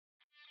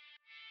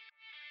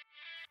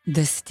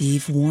The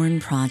Steve Warren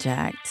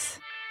Project.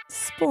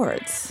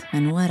 Sports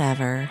and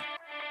whatever.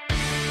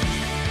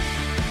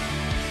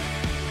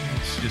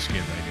 Let's just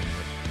get right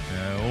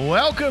into it.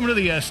 Welcome to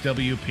the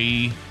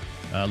SWP.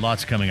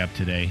 Lots coming up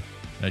today.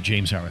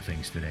 James, how are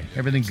things today?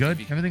 Everything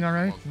good? Everything all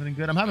right? Everything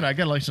good? I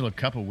got a nice little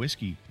cup of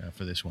whiskey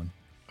for this one.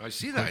 I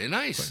see that.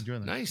 Nice.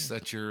 That. Nice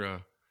that you're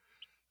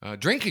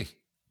drinking.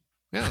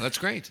 Yeah, that's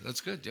great.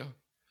 That's good, yeah.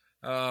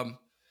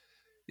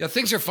 Yeah,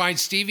 things are fine,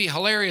 Stevie.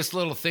 Hilarious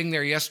little thing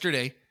there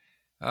yesterday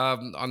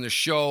on the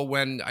show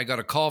when I got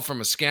a call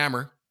from a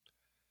scammer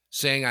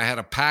saying I had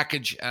a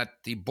package at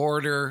the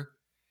border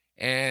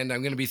and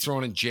I'm going to be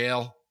thrown in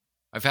jail.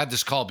 I've had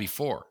this call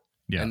before.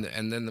 Yeah.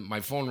 And then my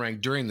phone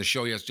rang during the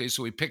show yesterday,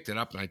 so we picked it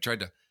up and I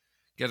tried to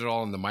get it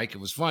all on the mic. It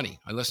was funny.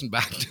 I listened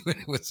back to it.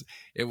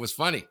 It was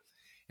funny.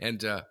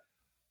 And,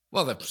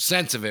 well, the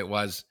sense of it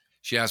was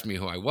she asked me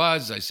who I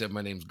was. I said,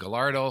 my name's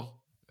Gallardo.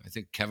 I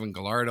think Kevin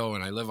Gallardo,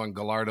 and I live on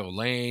Gallardo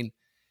Lane.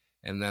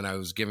 And then I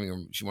was giving her,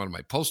 she wanted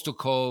my postal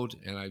code,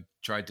 and I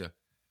tried to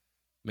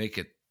make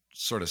it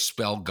sort of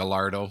spell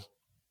Gallardo,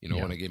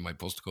 when I gave my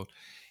postal code.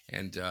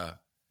 And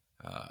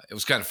it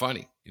was kind of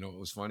funny. It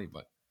was funny,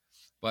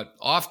 but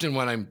often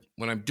when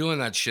I'm doing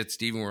that shit,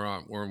 Steve,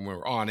 when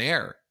we're on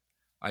air,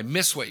 I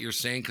miss what you're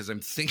saying because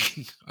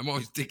I'm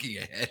always thinking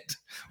ahead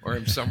or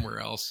I'm somewhere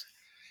else.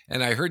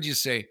 And I heard you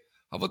say,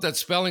 how about that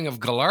spelling of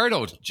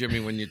Gallardo, Jimmy,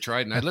 when you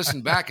tried? And I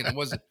listened back and it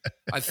wasn't,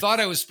 I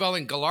thought I was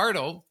spelling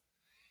Gallardo.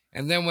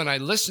 And then when I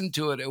listened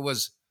to it, it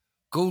was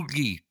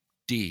Gouldy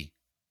D.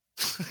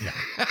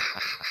 Yeah.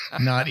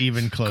 Not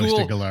even close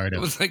to Gallardo.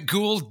 It was like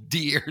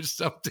Gouldy or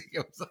something.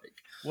 It was like,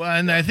 well,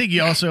 and I think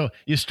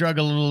you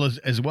struggle a little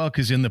as well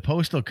because in the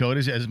postal code,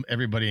 as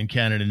everybody in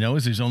Canada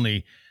knows, there's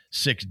only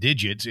 6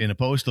 digits in a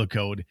postal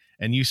code,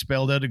 and you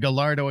spelled out a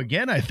Gallardo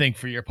again, I think,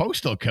 for your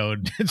postal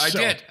code. I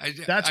did.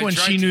 That's when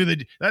she knew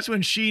that's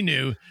when she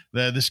knew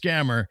the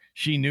scammer.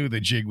 She knew the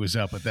jig was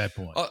up at that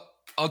point.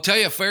 I'll tell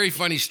you a very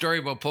funny story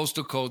about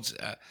postal codes.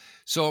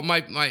 So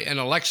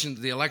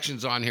the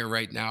election's on here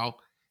right now.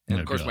 And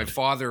of course, my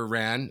father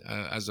ran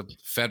as a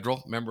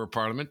federal member of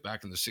parliament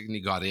back in the 60s.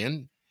 He got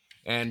in.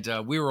 And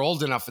we were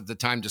old enough at the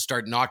time to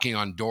start knocking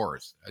on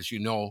doors. As you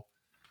know,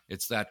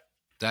 it's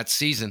that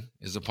season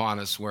is upon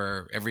us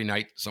where every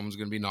night someone's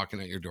going to be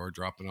knocking at your door,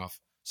 dropping off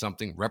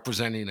something,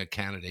 representing a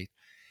candidate.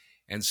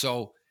 And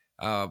so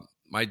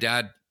my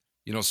dad,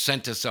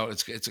 sent us out.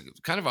 It's a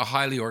kind of a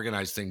highly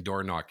organized thing,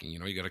 door knocking.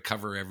 You got to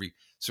cover every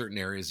certain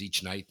areas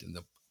each night, and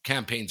the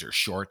campaigns are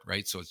short,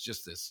 right? So it's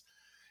just this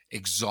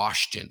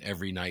exhaustion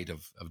every night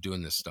of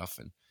doing this stuff,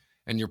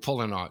 and you're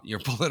pulling out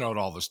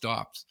all the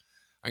stops.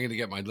 I'm going to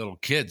get my little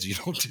kids,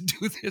 to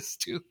do this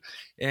too.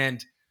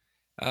 And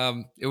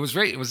it was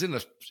great. It was in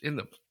the,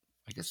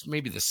 I guess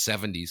maybe the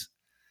 70s.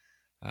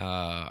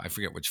 I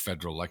forget which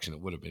federal election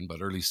it would have been,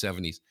 but early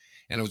 70s.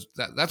 And it was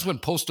that's when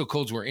postal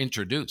codes were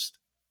introduced,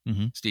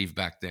 Steve,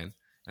 back then.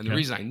 And the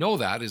reason I know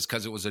that is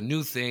because it was a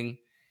new thing.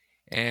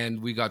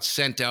 And we got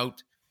sent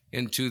out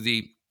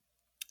into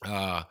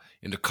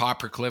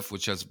Coppercliff,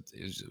 which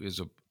is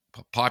a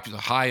popular,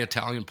 high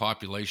Italian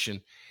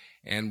population.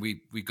 And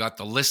we got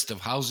the list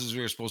of houses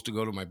we were supposed to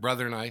go to, my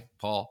brother and I,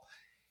 Paul.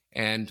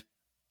 And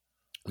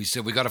we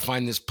said, we got to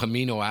find this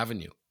Pomino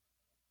Avenue,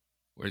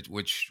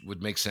 which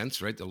would make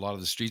sense, right? A lot of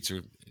the streets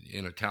are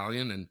in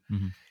Italian,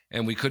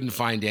 and we couldn't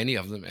find any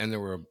of them. And there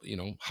were,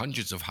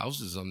 hundreds of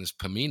houses on this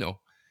Pomino.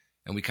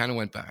 And we kind of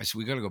went back. I said,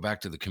 we got to go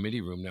back to the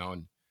committee room now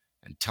and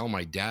tell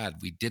my dad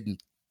we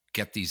didn't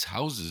get these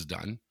houses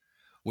done,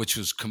 which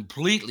was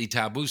completely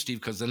taboo, Steve,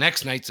 because the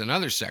next night's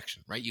another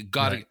section, right? You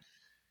got to... Right.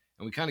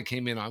 And we kind of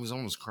came in, I was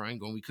almost crying,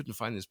 going, we couldn't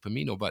find this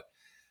Pomino, but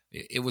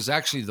it was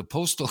actually the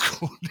postal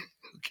code.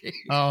 Okay.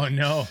 Oh,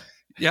 no.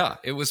 Yeah,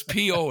 it was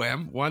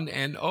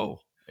POM1NO.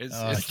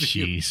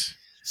 Jeez.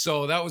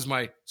 So that was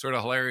my sort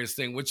of hilarious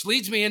thing, which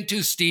leads me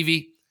into,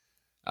 Stevie,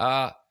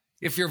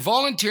 if you're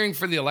volunteering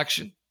for the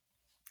election,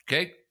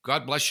 okay,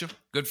 God bless you.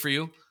 Good for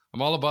you.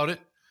 I'm all about it,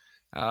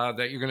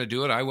 that you're going to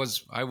do it. I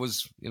was,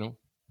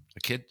 a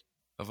kid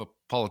of a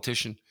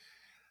politician.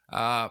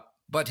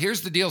 But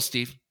here's the deal,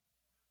 Steve.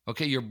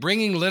 Okay, you're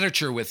bringing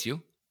literature with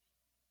you.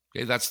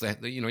 Okay, that's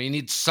you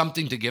need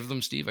something to give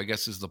them, Steve, I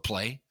guess is the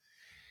play.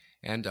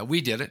 And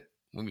we did it.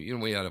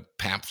 We had a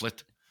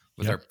pamphlet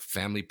with our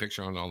family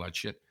picture on all that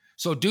shit.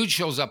 So dude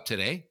shows up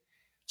today.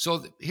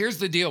 So here's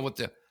the deal with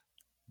the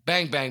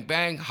bang, bang,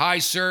 bang. Hi,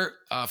 sir,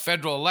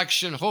 federal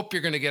election. Hope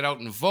you're going to get out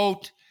and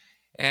vote.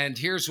 And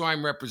here's who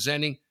I'm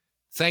representing.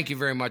 Thank you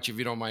very much. If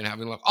you don't mind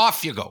having a look.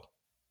 Off you go.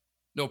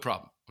 No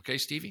problem. Okay,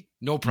 Stevie?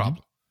 No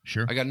problem.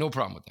 Sure. I got no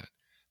problem with that.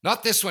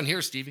 Not this one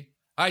here, Stevie.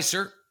 Hi,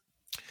 sir.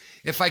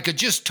 If I could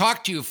just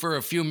talk to you for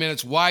a few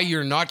minutes why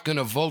you're not going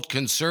to vote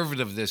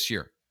conservative this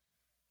year.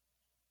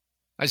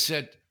 I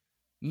said,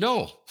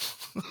 no.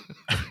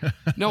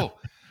 No.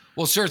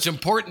 Well, sir, it's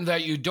important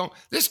that you don't.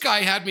 This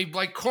guy had me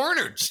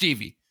cornered,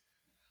 Stevie.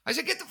 I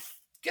said, get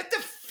the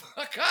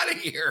fuck out of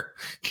here.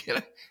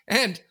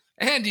 And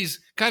he's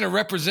kind of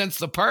represents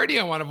the party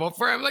I want to vote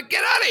for. I'm like,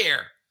 get out of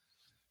here.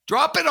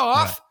 Drop it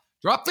off.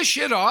 Drop the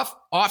shit off.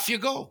 Off you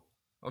go.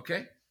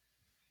 Okay.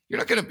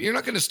 You're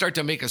not gonna start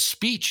to make a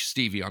speech,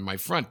 Stevie, on my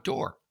front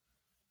door.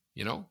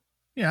 You know?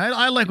 Yeah,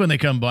 I like when they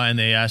come by and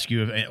they ask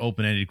you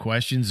open-ended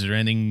questions. Is there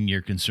anything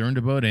you're concerned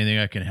about? Anything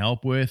I can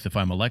help with? If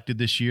I'm elected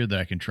this year, that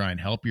I can try and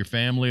help your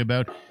family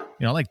about?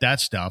 I like that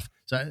stuff.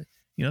 So,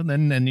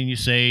 then you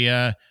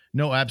say,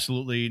 no,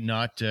 absolutely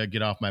not.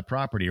 Get off my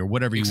property or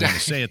whatever you want to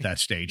say at that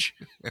stage.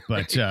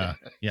 But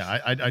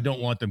I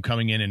don't want them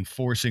coming in and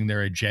forcing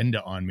their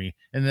agenda on me.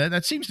 And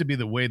that seems to be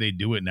the way they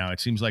do it now. It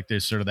seems like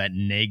there's sort of that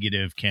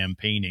negative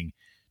campaigning.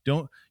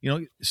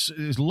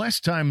 There's less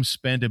time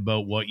spent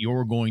about what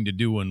you're going to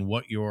do and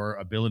what your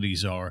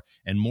abilities are,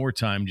 and more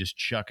time just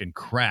chucking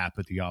crap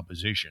at the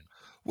opposition.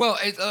 Well,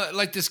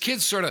 like this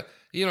kid's sort of,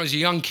 he's a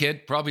young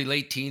kid, probably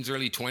late teens,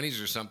 early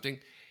 20s or something.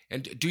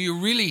 And do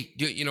you really,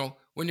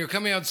 when you're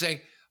coming out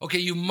saying, okay,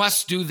 you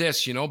must do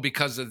this,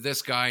 because of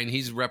this guy and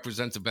he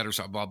represents a better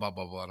side, blah, blah,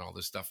 blah, blah, and all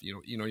this stuff, you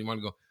want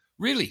to go,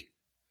 really?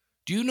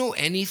 Do you know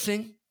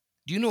anything?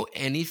 Do you know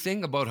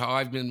anything about how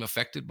I've been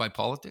affected by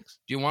politics?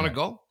 Do you want to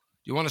go?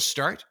 Do you want to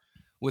start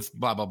with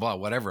blah, blah, blah,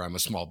 whatever?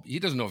 He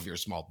doesn't know if you're a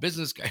small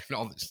business guy and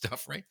all this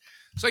stuff, right?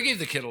 So I gave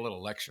the kid a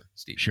little lecture,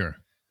 Steve. Sure.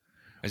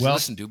 I said,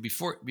 listen, dude,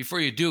 before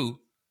I do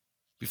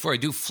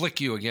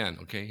flick you again,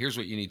 okay, here's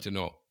what you need to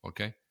know,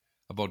 okay,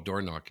 about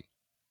door knocking.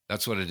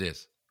 That's what it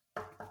is.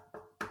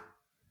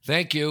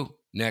 Thank you.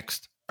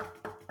 Next.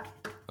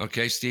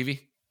 Okay,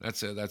 Stevie?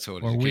 That's how it is.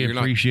 Or we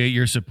appreciate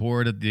your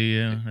support at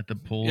the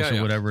polls or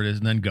whatever it is,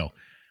 and then go.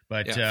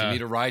 But if you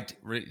need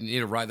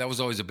a ride, that was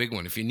always a big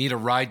one. If you need a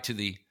ride to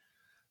the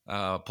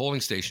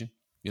polling station,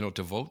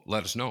 to vote,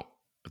 let us know.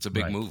 It's a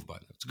big move,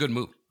 but it's a good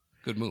move.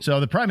 Good move. So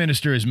the Prime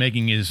Minister is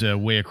making his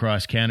way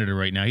across Canada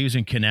right now. He was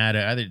in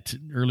Canada either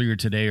earlier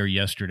today or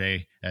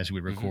yesterday as we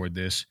record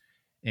this.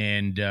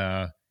 And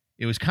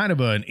it was kind of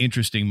an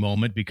interesting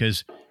moment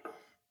because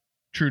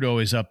Trudeau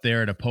is up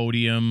there at a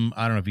podium.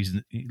 I don't know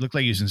if he looked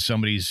like he was in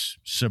somebody's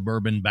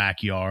suburban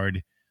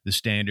backyard, the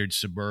standard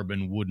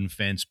suburban wooden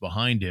fence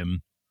behind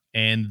him.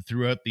 And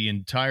throughout the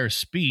entire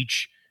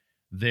speech,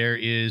 there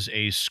is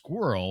a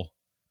squirrel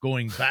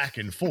going back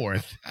and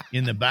forth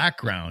in the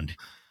background.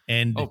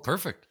 And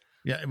perfect.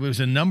 Yeah, it was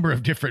a number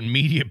of different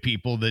media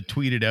people that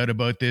tweeted out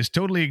about this,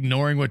 totally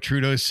ignoring what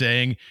Trudeau's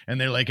saying. And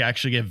they're like,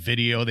 actually get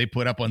video they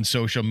put up on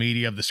social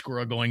media of the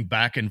squirrel going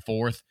back and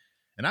forth.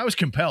 And I was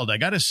compelled, I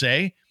got to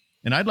say,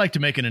 and I'd like to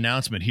make an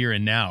announcement here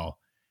and now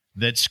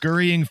that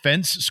scurrying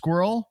fence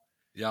squirrel,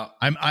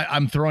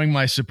 I'm throwing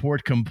my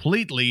support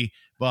completely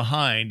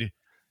behind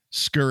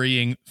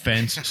scurrying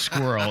fence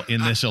squirrel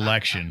in this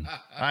election.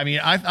 I mean,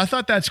 I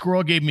thought that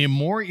squirrel gave me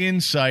more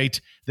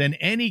insight than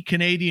any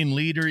Canadian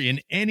leader in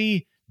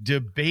any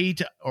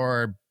debate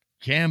or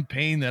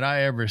campaign that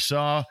I ever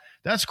saw.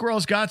 That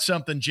squirrel's got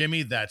something,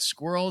 Jimmy. That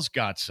squirrel's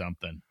got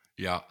something.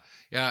 Yeah.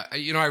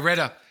 I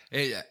read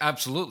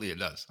absolutely it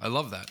does. I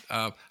love that.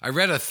 I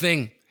read a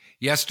thing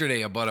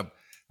yesterday about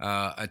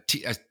a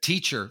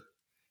teacher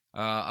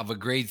of a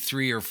grade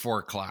 3 or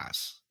 4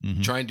 class,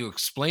 trying to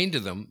explain to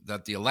them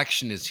that the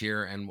election is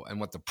here and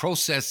what the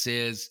process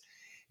is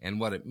and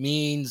what it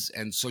means.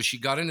 And so she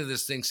got into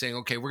this thing saying,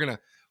 okay, we're going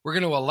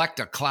to elect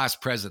a class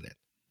president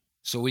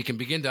so we can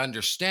begin to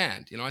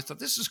understand. I thought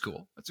this is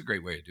cool. That's a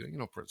great way of doing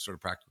it, sort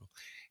of practical.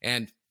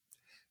 And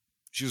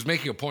she was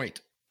making a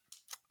point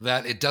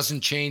that it doesn't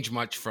change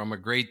much from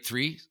grade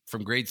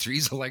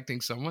 3s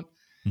electing someone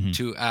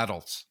to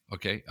adults,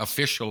 okay,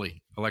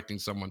 officially electing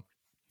someone.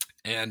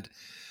 And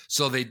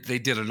so they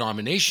did a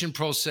nomination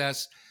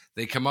process.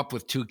 They come up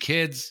with 2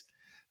 kids,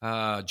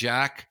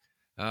 Jack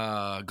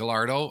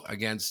Gallardo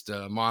against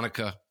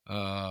Monica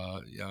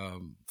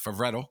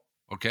Favretto,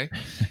 okay?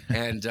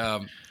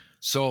 And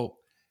so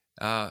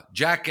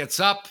Jack gets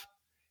up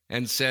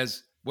and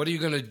says, what are you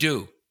going to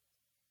do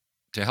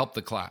to help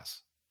the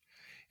class?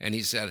 And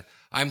he said,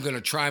 I'm going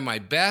to try my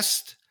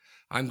best.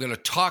 I'm going to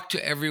talk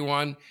to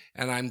everyone,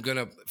 and I'm going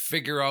to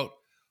figure out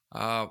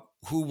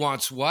who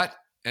wants what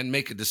and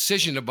make a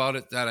decision about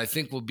it that I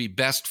think will be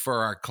best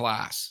for our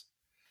class.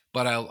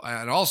 But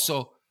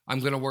I'm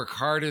going to work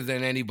harder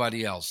than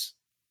anybody else.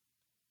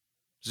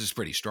 This is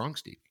pretty strong,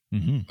 Steve.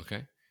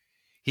 Okay.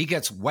 He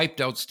gets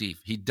wiped out, Steve.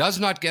 He does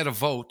not get a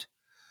vote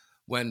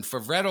when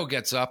Favretto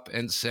gets up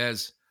and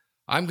says,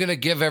 I'm going to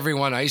give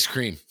everyone ice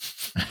cream.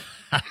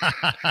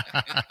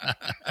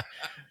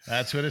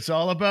 That's what it's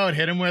all about.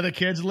 Hit them where the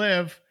kids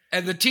live.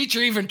 And the teacher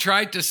even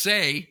tried to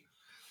say,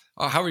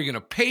 how are you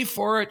going to pay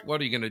for it?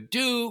 What are you going to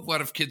do? What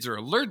if kids are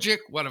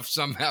allergic? What if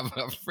some have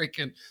a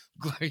freaking,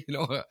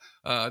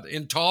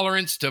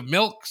 intolerance to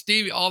milk,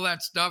 Stevie, all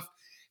that stuff?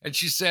 And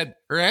she said,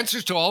 her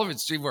answers to all of it,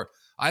 Steve, were,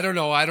 I don't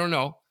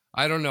know.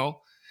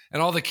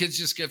 And all the kids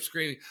just kept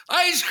screaming,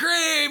 ice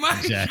cream,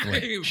 ice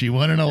cream. She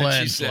won in a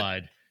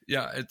landslide.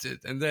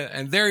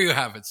 And there you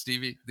have it,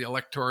 Stevie, the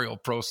electoral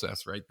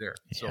process right there.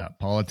 So,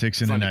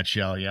 politics in a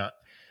nutshell.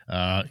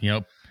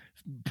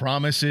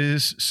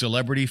 Promises,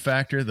 celebrity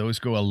factor, those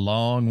go a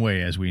long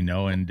way, as we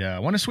know. And I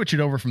want to switch it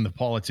over from the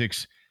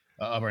politics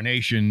of our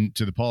nation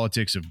to the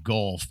politics of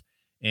golf.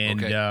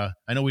 And I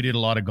know we did a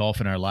lot of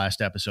golf in our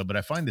last episode, but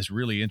I find this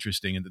really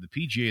interesting and that the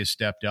PGA has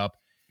stepped up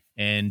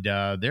and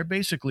they're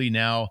basically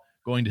now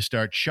going to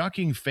start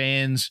chucking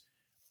fans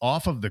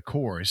off of the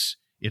course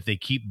if they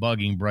keep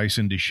bugging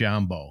Bryson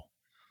DeChambeau.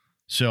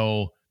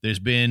 So there's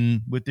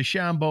been, with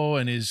DeChambeau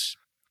and his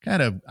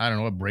kind of,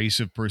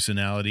 abrasive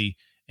personality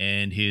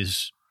and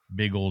his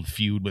big old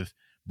feud with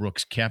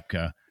Brooks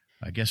Koepka,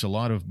 I guess a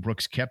lot of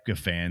Brooks Koepka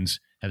fans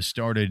have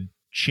started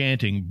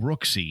chanting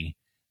Brooksy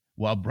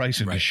while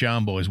Bryson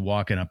DeChambeau is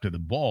walking up to the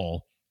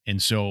ball.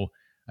 And so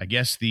I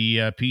guess the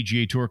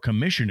PGA Tour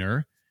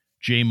commissioner,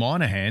 Jay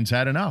Monahan's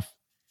had enough.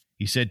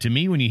 He said, to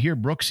me, when you hear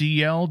Brooksy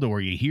yelled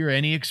or you hear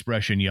any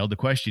expression yelled, the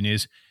question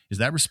is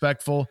that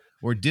respectful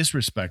or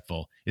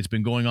disrespectful? It's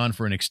been going on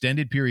for an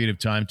extended period of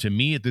time. To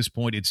me, at this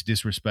point, it's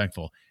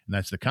disrespectful. And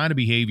that's the kind of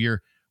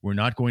behavior we're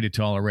not going to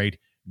tolerate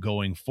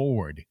going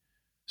forward.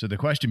 So the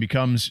question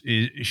becomes,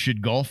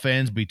 should golf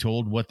fans be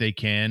told what they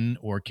can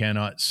or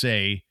cannot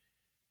say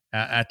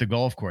at the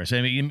golf course?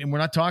 I mean, we're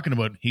not talking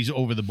about he's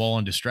over the ball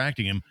and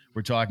distracting him.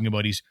 We're talking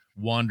about he's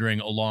wandering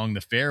along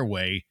the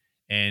fairway,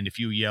 and if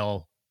you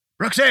yell,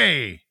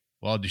 Brooksy,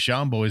 while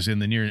DeChambeau is in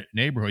the near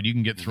neighborhood, you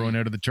can get thrown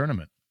out of the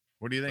tournament.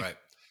 What do you think?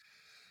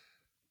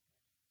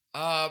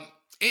 Right.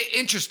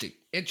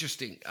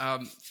 Interesting.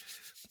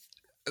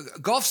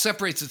 Golf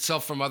separates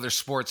itself from other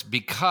sports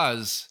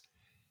because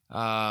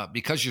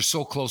you're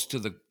so close to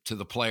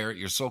the player,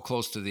 you're so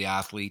close to the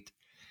athlete.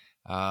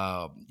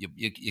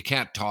 You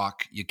can't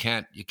talk, you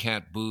can't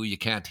boo, you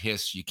can't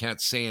hiss, you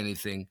can't say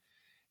anything.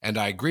 And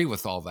I agree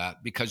with all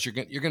that because you're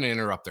going to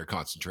interrupt their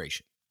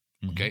concentration.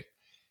 Mm-hmm. Okay.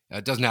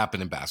 It doesn't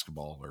happen in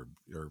basketball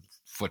or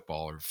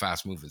football or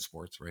fast moving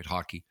sports, right?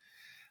 Hockey.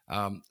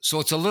 So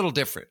it's a little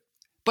different,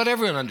 but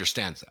everyone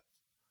understands that.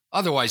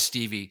 Otherwise,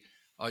 Stevie,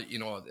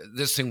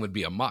 this thing would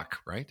be a muck,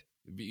 right?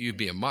 You'd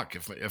be a muck.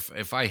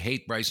 If I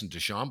hate Bryson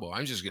DeChambeau,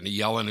 I'm just going to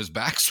yell in his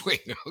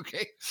backswing.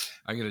 Okay.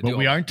 I'm going to do it. But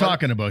we aren't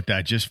talking about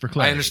that, just for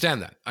clarity. I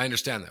understand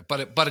that.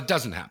 But it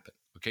doesn't happen.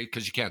 Okay.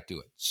 Because you can't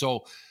do it.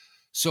 So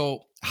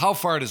how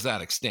far does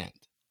that extend?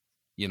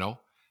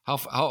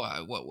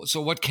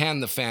 So what can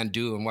the fan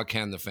do and what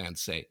can the fan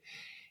say?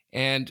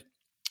 And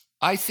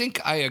I think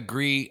I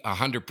agree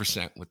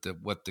 100% with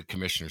what the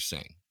commissioner's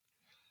saying.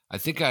 I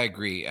think I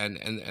agree.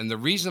 And the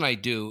reason I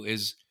do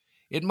is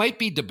it might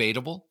be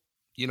debatable.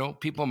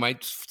 People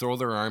might throw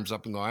their arms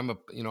up and go,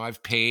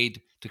 I've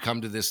paid to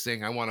come to this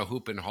thing. I want to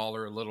hoop and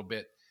holler a little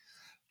bit,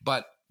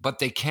 but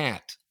they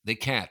can't. They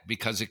can't,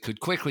 because it could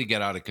quickly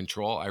get out of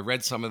control. I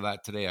read some of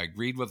that today. I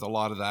agreed with a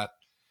lot of that,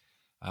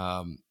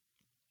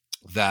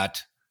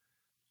 that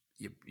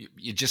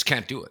you just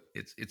can't do it.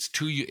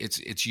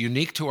 It's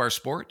unique to our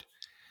sport.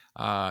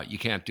 You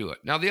can't do it.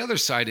 Now, the other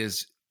side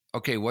is,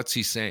 okay, what's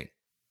he saying?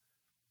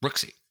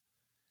 Brooksy.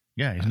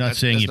 Yeah, he's not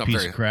saying you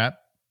piece of crap.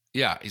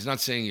 Yeah, he's not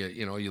saying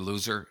you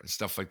loser and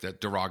stuff like that,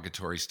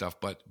 derogatory stuff.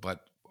 But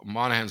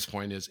Monahan's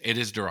point is, it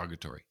is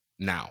derogatory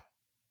now.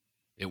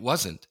 It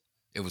wasn't.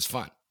 It was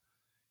fun.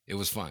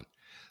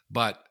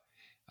 But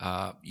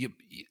you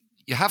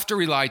have to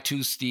rely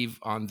too, Steve,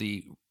 on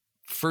the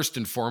first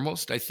and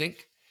foremost, I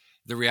think,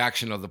 the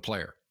reaction of the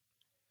player.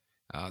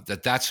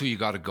 That's who you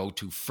got to go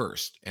to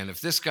first. And if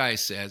this guy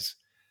says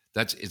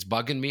it's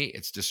bugging me,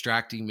 it's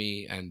distracting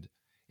me, and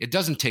it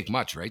doesn't take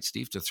much, right,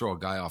 Steve, to throw a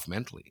guy off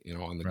mentally,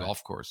 on the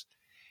golf course.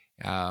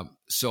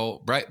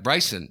 So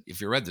Bryson,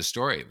 if you read the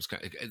story,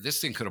 this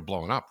thing could have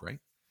blown up, right?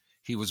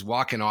 He was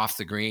walking off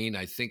the green,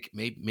 I think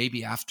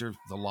maybe after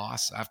the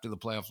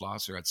playoff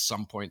loss, or at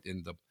some point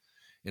in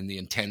the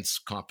intense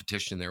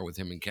competition there with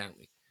him and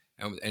Cantley.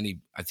 And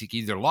I think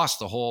either lost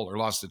the hole or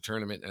lost the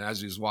tournament. And as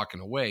he was walking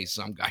away,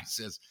 some guy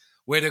says,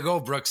 "Way to go,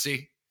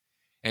 Brooksy."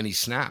 And he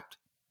snapped.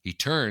 He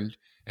turned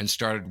and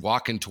started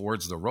walking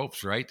towards the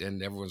ropes, right?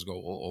 And everyone's go,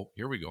 oh,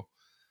 here we go.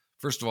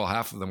 First of all,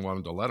 half of them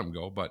wanted to let him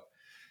go, but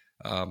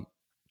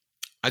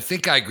I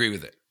think I agree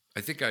with it.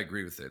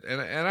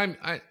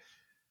 And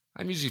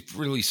I'm usually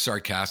really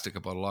sarcastic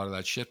about a lot of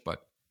that shit,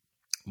 but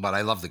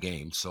I love the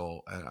game,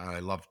 so I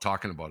love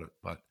talking about it.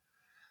 But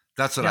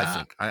that's what I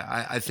think.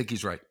 I think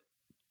he's right.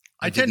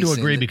 I tend to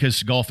agree,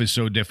 because golf is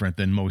so different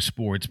than most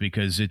sports,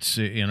 because it's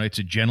it's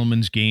a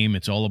gentleman's game.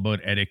 It's all about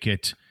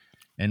etiquette,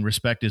 and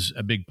respect is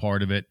a big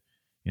part of it.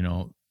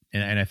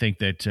 And I think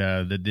that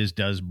this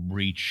does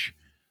breach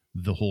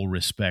the whole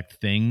respect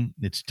thing.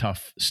 It's a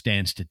tough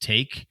stance to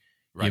take,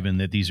 given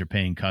that these are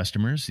paying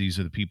customers. These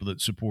are the people that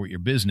support your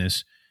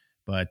business.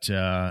 But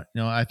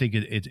I think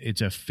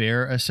it's a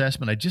fair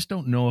assessment. I just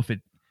don't know if it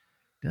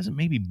doesn't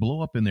maybe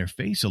blow up in their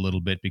face a little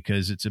bit,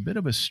 because it's a bit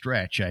of a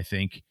stretch, I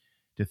think,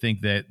 to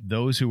think that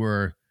those who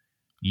are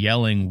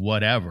yelling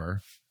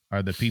whatever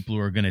are the people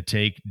who are going to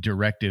take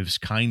directives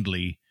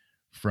kindly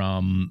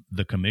from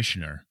the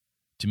commissioner.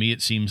 To me,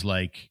 it seems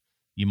like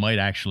you might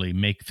actually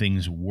make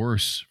things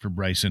worse for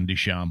Bryson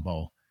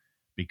DeChambeau,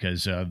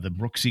 because the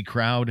Brooksy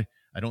crowd,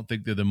 I don't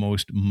think they're the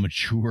most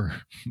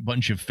mature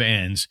bunch of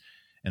fans,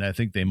 and I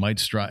think they might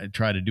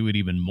try to do it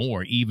even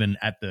more, even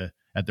at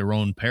their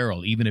own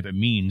peril, even if it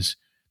means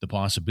the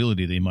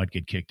possibility they might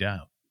get kicked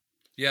out.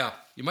 Yeah,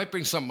 you might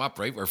bring something up,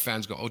 right, where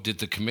fans go, "Oh, does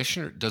the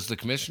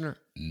commissioner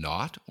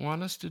not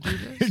want us to do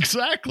this?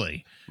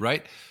 Exactly.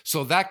 Right?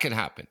 So that can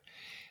happen.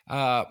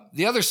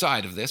 The other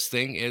side of this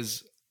thing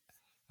is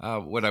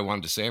what I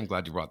wanted to say. I'm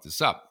glad you brought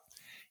this up.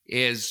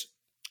 Is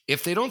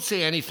if they don't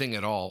say anything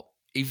at all,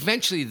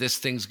 eventually this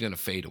thing's going to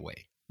fade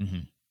away. Mm-hmm.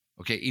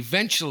 Okay.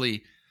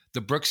 Eventually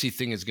the Brooksy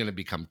thing is going to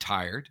become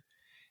tired,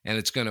 and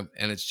it's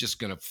just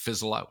going to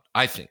fizzle out.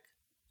 I think.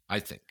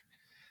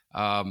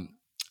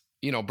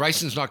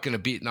 Bryson's not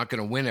going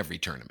to win every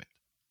tournament.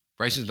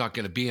 Bryson's not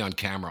going to be on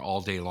camera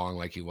all day long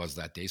like he was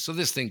that day. So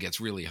this thing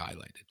gets really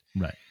highlighted.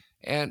 Right.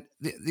 And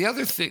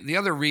the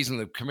other reason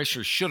the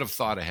commissioner should have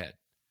thought ahead,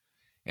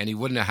 and he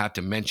wouldn't have had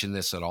to mention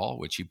this at all,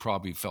 which he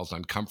probably felt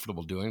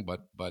uncomfortable doing,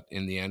 but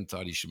in the end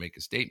thought he should make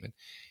a statement,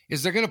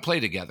 is they're going to play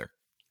together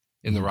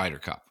in the Ryder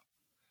Cup.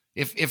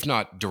 If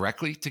not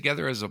directly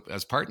together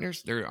as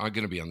partners, they're going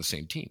to be on the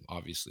same team,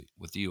 obviously,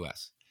 with the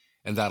U.S.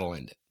 And that'll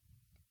end it.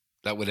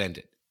 That would end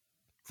it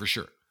for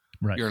sure.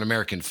 Right. You're an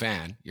American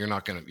fan. You're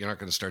not going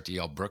to start to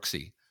yell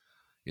Brooksy.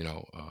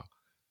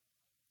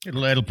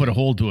 It'll put a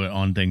hold to it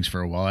on things for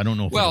a while. I don't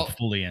know if it'll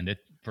fully end it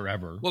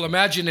forever. Well,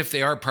 imagine if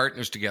they are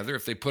partners together,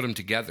 if they put them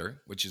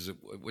together,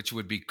 which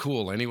would be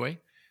cool anyway.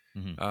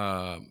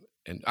 Mm-hmm.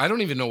 And I don't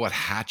even know what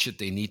hatchet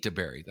they need to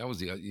bury. That was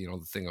the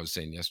thing I was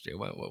saying yesterday.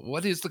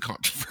 What is the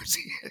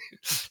controversy?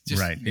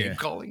 Just name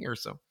calling or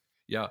something?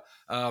 Yeah.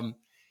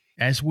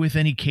 As with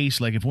any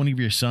case, like if one of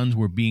your sons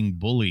were being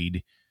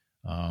bullied,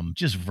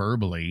 just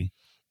verbally,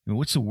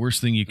 what's the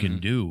worst thing you can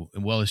do?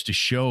 Well, is to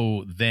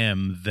show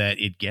them that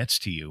it gets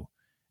to you.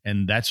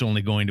 And that's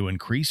only going to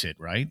increase it,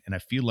 right? And I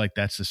feel like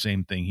that's the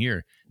same thing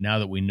here. Now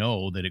that we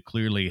know that it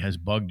clearly has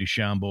bugged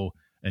DeChambeau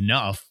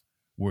enough,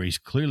 where he's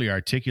clearly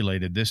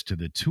articulated this to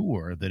the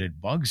tour that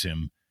it bugs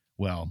him.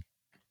 Well,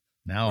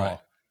 now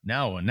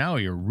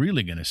you're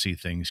really going to see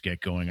things get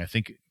going. I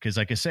think because,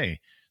 like I say,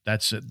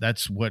 that's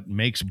what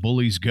makes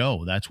bullies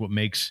go. That's what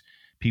makes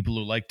people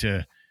who like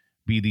to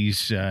be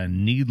these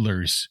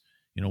needlers.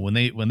 When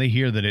they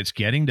hear that it's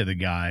getting to the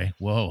guy,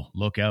 whoa,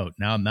 look out!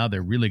 Now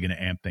they're really going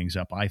to amp things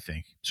up. I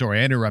think.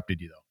 Sorry, I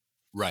interrupted you though.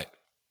 Right.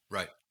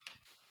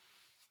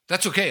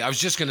 That's okay. I was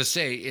just going to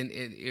say,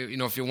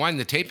 if you wind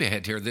the tape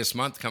ahead here this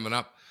month coming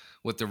up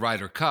with the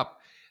Ryder Cup,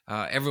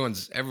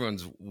 everyone's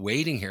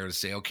waiting here to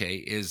say, okay,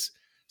 is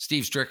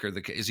Steve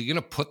Stricker is he going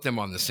to put them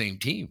on the same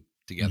team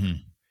together?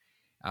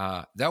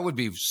 Mm-hmm. That would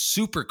be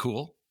super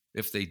cool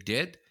if they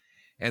did,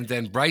 and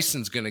then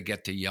Bryson's going to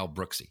get to yell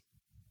Brooksy.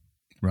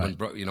 Right.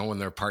 When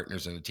they're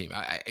partners in a team,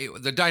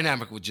 the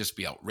dynamic would just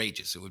be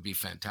outrageous. It would be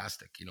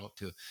fantastic,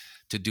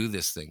 to do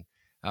this thing.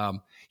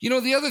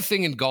 The other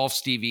thing in golf,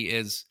 Stevie,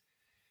 is,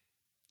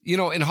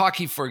 in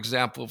hockey, for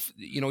example,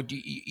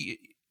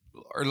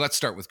 or let's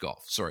start with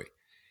golf. Sorry.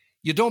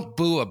 You don't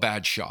boo a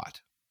bad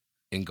shot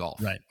in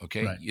golf. Right.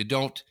 Okay. Right. You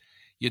don't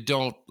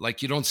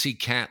see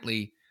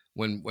Cantley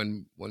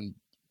when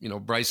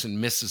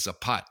Bryson misses a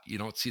putt. You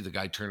don't see the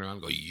guy turn around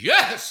and go,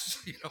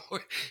 yes,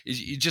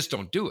 you just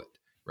don't do it.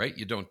 Right?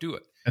 You don't do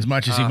it. As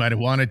much as he might have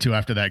wanted to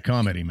after that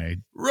comment he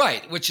made.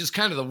 Right, which is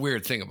kind of the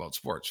weird thing about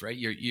sports, right?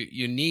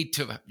 You need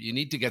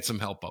to get some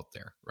help out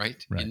there,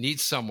 right? You need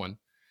someone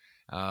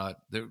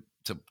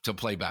to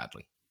play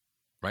badly,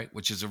 right?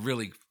 Which is a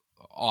really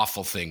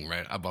awful thing,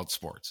 right, about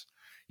sports.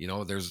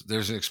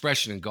 There's an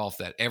expression in golf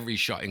that every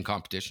shot in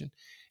competition,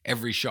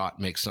 every shot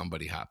makes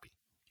somebody happy.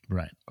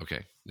 Right.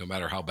 Okay. No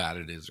matter how bad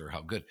it is or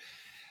how good.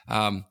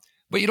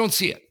 But you don't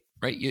see it,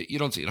 right? You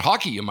don't see it. In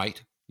hockey, you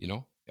might,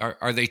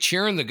 Are they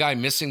cheering the guy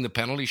missing the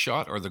penalty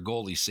shot or the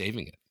goalie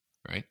saving it?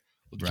 Right.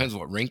 Well, it depends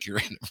what rink you're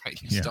in,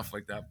 right? And stuff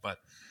like that. But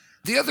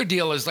the other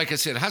deal is, like I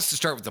said, it has to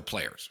start with the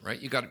players, right?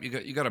 You got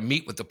to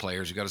meet with the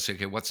players. You got to say,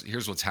 okay,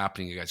 here's what's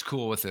happening. You guys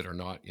cool with it or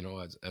not?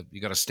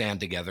 You got to stand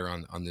together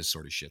on this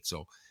sort of shit.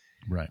 So,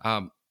 right.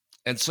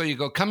 And so you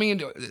go coming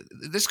into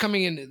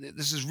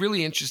this is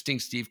really interesting,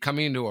 Steve,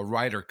 coming into a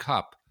Ryder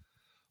Cup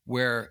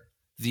where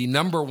the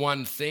number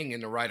one thing in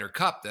the Ryder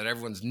Cup that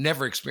everyone's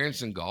never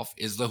experienced in golf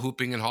is the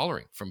hooping and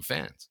hollering from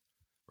fans,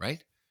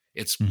 right?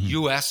 It's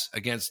U.S.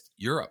 against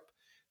Europe.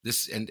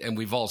 And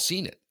we've all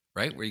seen it,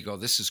 right? Where you go,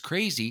 this is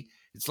crazy.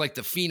 It's like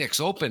the Phoenix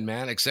Open,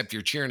 man, except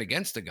you're cheering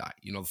against a guy.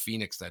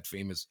 Phoenix, that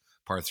famous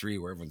par 3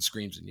 where everyone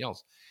screams and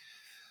yells.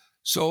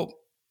 So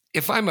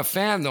if I'm a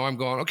fan, though, I'm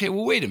going, okay,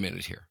 well, wait a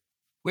minute here.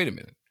 Wait a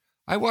minute.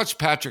 I watched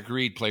Patrick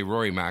Reed play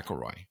Rory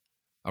McIlroy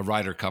a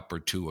Ryder Cup or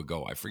two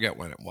ago. I forget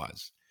when it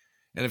was.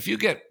 And if you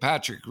get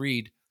Patrick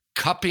Reed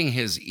cupping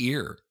his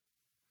ear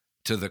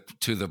to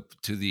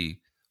the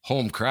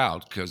home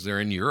crowd because they're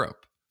in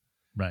Europe,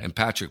 right? And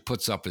Patrick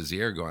puts up his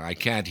ear going, "I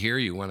can't hear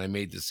you when I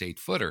made this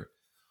 8-footer."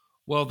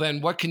 Well, then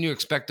what can you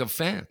expect of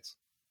fans,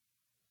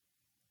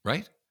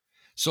 right?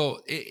 So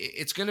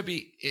it's going to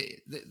be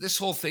this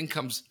whole thing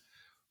comes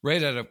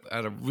right at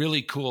a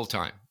really cool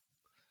time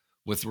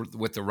with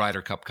the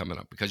Ryder Cup coming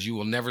up, because you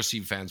will never see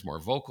fans more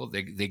vocal.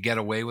 They get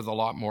away with a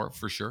lot more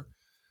for sure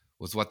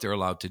with what they're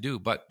allowed to do.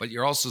 But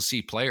you also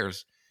see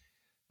players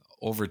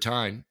over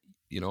time,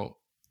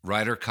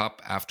 Ryder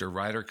Cup after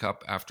Ryder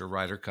Cup after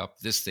Ryder Cup.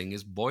 This thing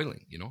is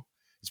boiling,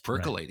 it's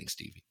percolating, right.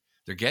 Stevie.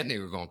 They're getting it.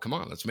 We're going, come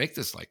on, let's make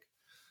this like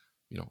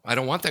I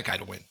don't want that guy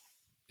to win.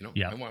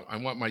 Yeah. I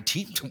want my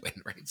team to win,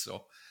 right?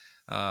 So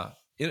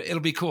it'll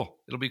be cool.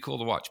 It'll be cool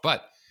to watch.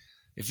 But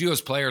if you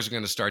as players are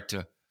going to start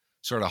to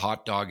sort of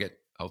hot dog it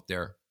out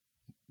there,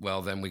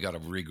 well, then we got to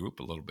regroup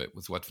a little bit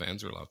with what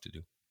fans are allowed to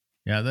do.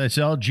 Yeah, that's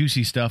all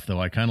juicy stuff,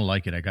 though. I kind of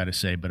like it, I got to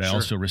say. But I Sure.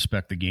 also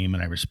respect the game,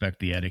 and I respect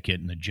the etiquette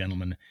and the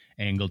gentleman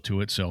angle to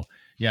it. So,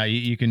 yeah,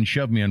 you can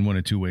shove me on one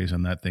of two ways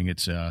on that thing.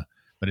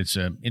 But it's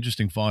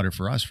interesting fodder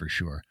for us, for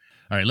sure.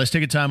 All right, let's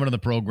take a time out of the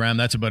program.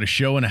 That's about a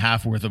show and a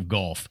half worth of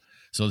golf.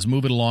 So let's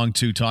move it along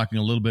to talking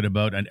a little bit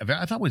about, and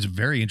I thought it was a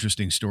very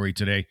interesting story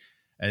today.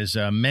 As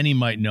many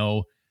might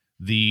know,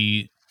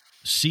 the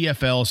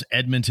CFL's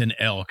Edmonton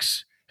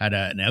Elks had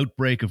an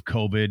outbreak of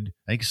COVID.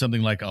 I think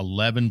something like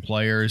 11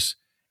 players,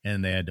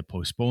 and they had to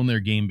postpone their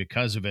game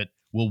because of it.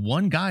 Well,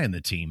 one guy on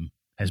the team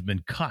has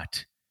been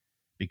cut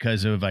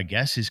because of, I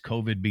guess, his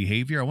COVID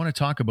behavior. I want to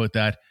talk about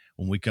that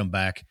when we come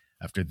back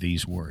after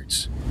these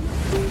words.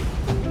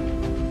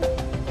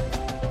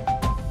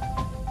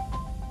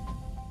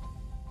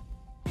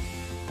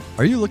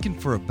 Are you looking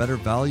for a better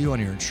value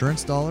on your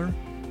insurance dollar?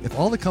 If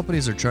all the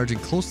companies are charging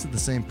close to the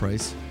same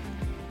price,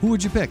 who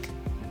would you pick?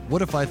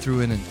 What if I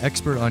threw in an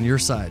expert on your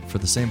side for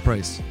the same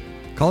price?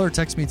 Call or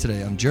text me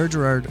today. I'm Jared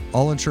Gerard,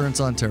 All Insurance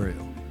Ontario,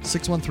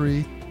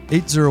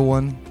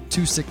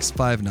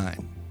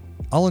 613-801-2659.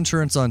 All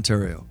Insurance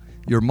Ontario,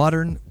 your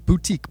modern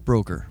boutique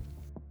broker.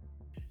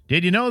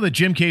 Did you know that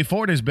Jim K.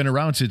 Ford has been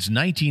around since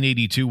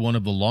 1982, one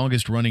of the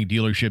longest-running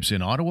dealerships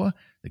in Ottawa?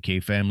 The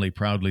K family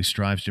proudly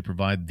strives to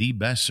provide the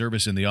best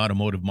service in the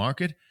automotive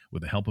market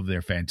with the help of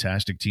their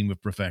fantastic team of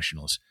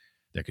professionals.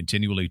 They're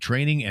continually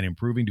training and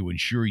improving to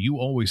ensure you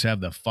always have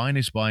the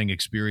finest buying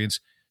experience.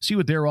 See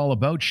what they're all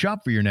about. Shop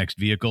for your next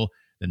vehicle.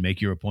 Then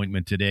make your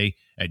appointment today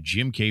at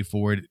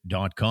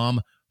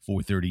jimkford.com,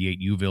 438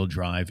 Youville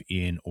Drive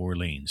in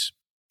Orleans.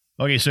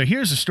 Okay, so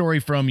here's a story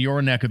from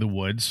your neck of the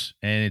woods,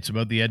 and it's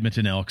about the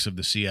Edmonton Elks of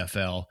the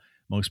CFL.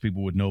 Most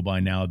people would know by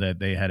now that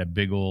they had a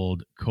big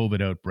old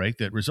COVID outbreak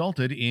that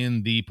resulted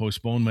in the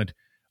postponement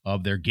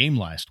of their game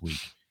last week.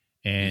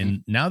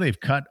 And now they've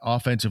cut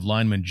offensive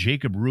lineman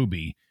Jacob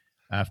Ruby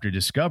after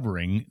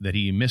discovering that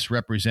he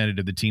misrepresented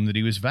to the team that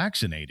he was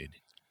vaccinated.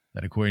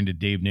 That, according to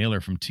Dave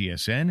Naylor from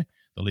TSN,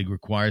 the league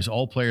requires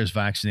all players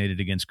vaccinated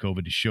against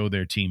COVID to show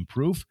their team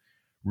proof.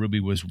 Ruby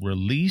was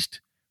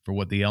released for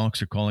what the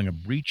Elks are calling a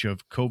breach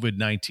of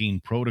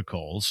COVID-19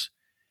 protocols.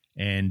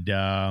 And,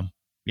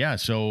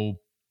 so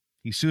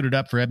he suited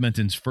up for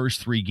Edmonton's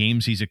first 3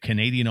 games. He's a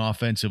Canadian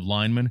offensive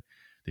lineman.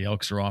 The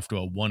Elks are off to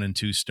a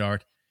 1-2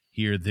 start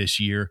here this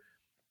year.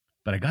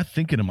 But I got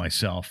thinking to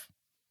myself,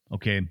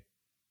 okay,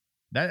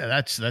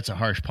 that's a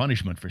harsh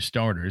punishment for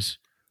starters.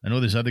 I know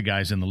there's other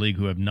guys in the league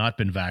who have not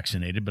been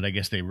vaccinated, but I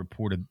guess they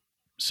reported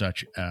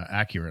such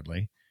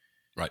accurately.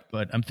 Right.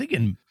 But I'm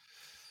thinking,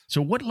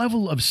 so what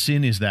level of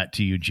sin is that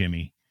to you,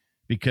 Jimmy?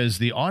 Because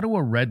the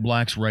Ottawa Red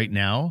Blacks right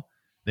now,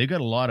 they've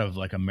got a lot of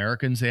like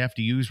Americans they have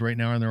to use right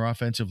now on their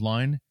offensive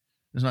line.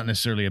 It's not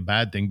necessarily a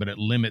bad thing, but it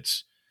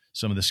limits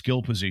some of the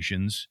skill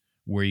positions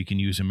where you can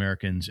use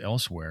Americans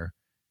elsewhere.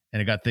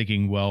 And I got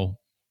thinking, well,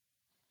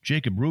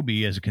 Jacob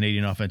Ruby as a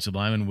Canadian offensive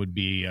lineman would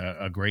be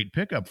a great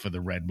pickup for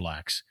the Red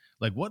Blacks.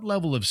 Like, what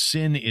level of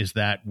sin is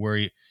that where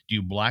do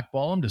you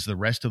blackball him? Does the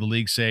rest of the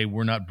league say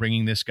we're not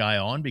bringing this guy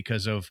on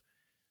because of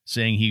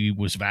saying he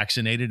was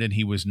vaccinated and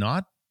he was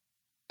not?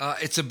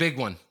 It's a big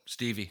one,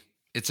 Stevie.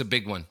 It's a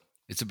big one.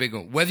 It's a big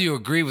one. Whether you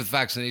agree with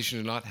vaccination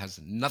or not has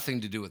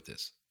nothing to do with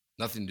this.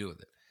 Nothing to do with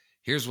it.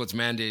 Here's what's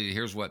mandated.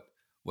 Here's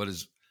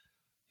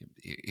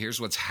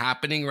what's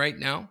happening right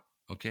now.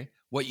 Okay.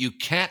 What you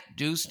can't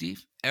do,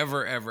 Steve,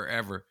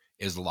 ever,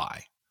 is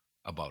lie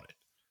about it.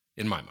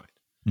 In my mind.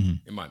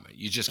 Mm-hmm. In my mind,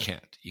 you just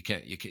can't. You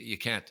can't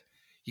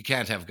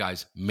have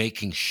guys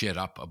making shit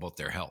up about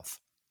their health,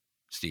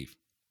 Steve.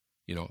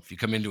 If you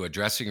come into a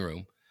dressing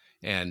room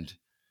and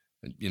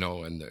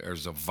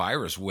there's a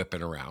virus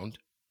whipping around,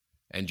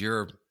 and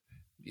I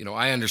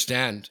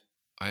understand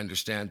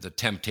the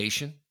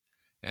temptation,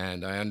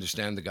 and I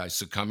understand the guy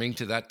succumbing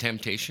to that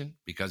temptation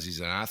because he's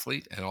an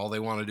athlete and all they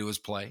want to do is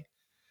play,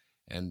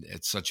 and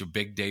it's such a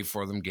big day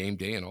for them, game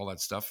day and all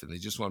that stuff, and they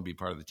just want to be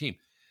part of the team.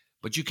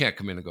 But you can't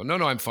come in and go, no,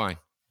 I'm fine.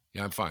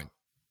 Yeah, I'm fine.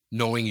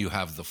 Knowing you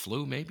have the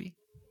flu, maybe.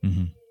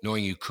 Mm-hmm.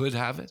 Knowing you could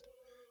have it.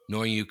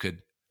 Knowing you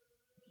could,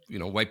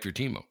 wipe your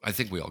team out. I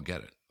think we all get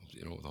it,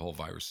 the whole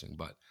virus thing.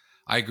 But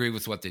I agree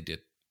with what they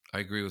did.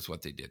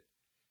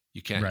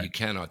 You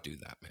cannot do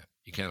that, man.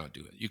 You cannot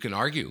do it. You can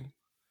argue.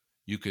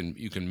 You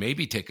can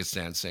maybe take a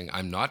stance saying,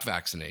 I'm not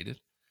vaccinated.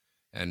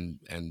 And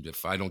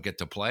if I don't get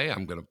to play,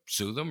 I'm going to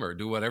sue them or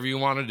do whatever you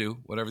want to do.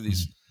 Whatever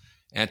these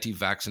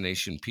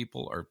anti-vaccination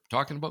people are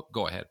talking about,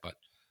 go ahead. But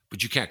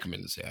you can't come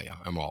in and say,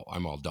 I'm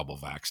all double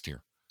vaxxed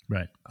here.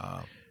 Right.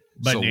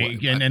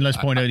 And let's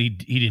point out, he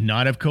did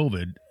not have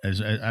COVID.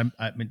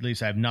 At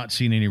least I have not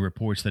seen any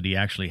reports that he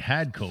actually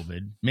had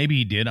COVID. Maybe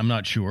he did. I'm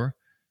not sure.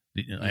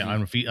 Mm-hmm. I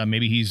don't know if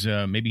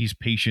maybe he's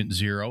patient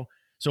zero.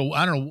 So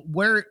I don't know,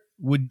 where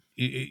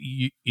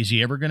is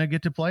he ever going to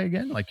get to play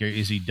again? Like,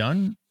 is he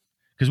done?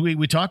 Because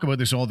we talk about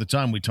this all the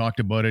time. We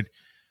talked about it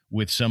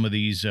with some of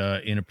these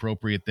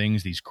inappropriate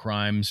things, these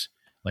crimes,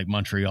 like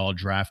Montreal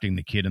drafting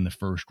the kid in the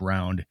first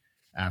round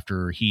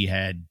after he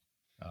had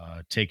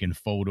taken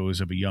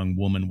photos of a young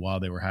woman while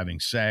they were having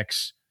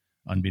sex,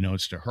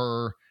 unbeknownst to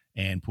her,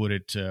 and put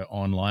it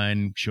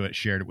online,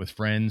 shared it with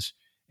friends.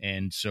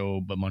 And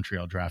so, but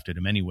Montreal drafted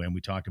him anyway, and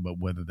we talked about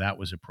whether that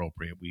was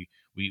appropriate. We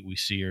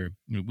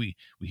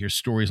hear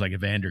stories like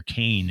Evander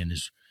Kane and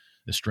his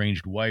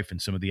estranged wife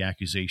and some of the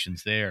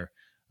accusations there,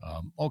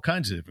 all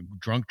kinds of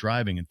drunk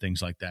driving and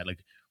things like that.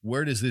 Like,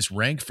 where does this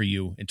rank for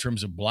you in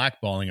terms of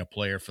blackballing a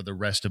player for the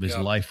rest of his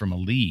life from a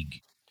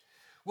league?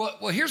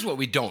 Well, here's what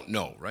we don't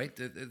know, right?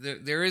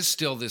 There is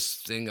still this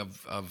thing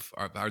of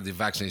are the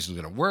vaccinations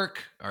going to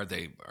work? Are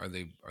they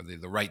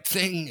the right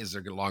thing? Is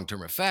there a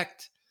long-term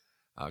effect?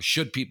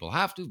 Should people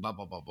have to? Blah,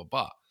 blah, blah, blah,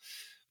 blah.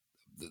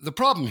 The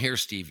problem here,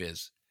 Steve,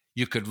 is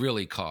you could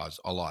really cause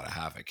a lot of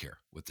havoc here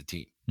with the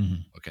team,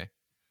 okay?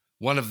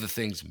 One of the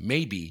things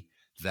may be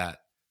that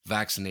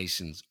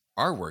vaccinations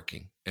are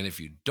working, and if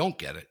you don't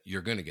get it,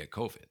 you're going to get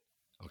COVID,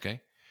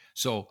 okay?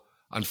 So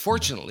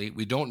unfortunately,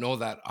 we don't know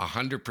that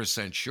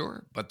 100%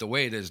 sure, but the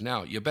way it is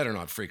now, you better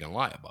not freaking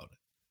lie about it.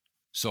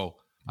 So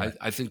right.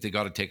 I think they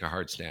got to take a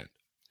hard stand.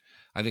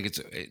 I think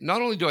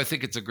not only do I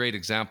think it's a great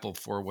example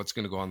for what's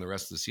going to go on the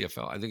rest of the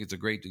CFL, I think it's a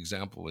great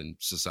example in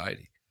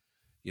society,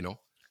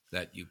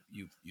 that you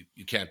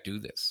can't do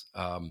this.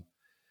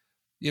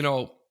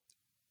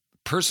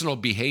 Personal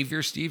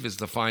behavior, Steve, is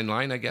the fine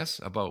line, I guess,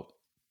 about,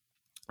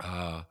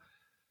 I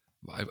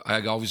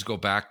always go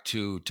back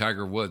to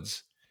Tiger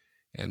Woods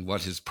and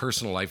what his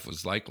personal life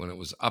was like when it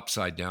was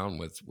upside down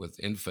with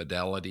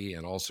infidelity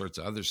and all sorts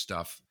of other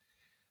stuff.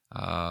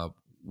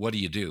 What do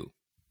you do?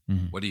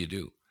 Mm-hmm. What do you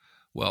do?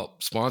 Well,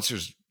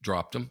 sponsors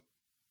dropped him.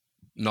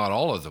 Not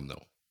all of them,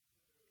 though,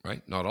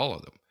 right? Not all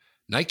of them.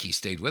 Nike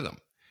stayed with him.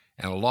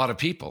 And a lot of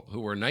people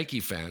who were Nike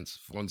fans,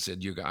 one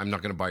said, "I'm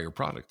not going to buy your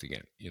product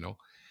again."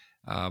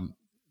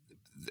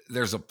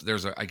 There's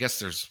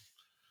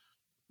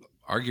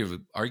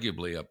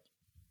arguably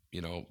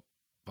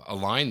a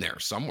line there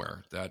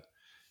somewhere that,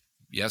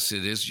 yes,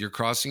 it is, you're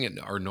crossing it,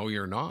 or no,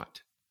 you're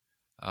not.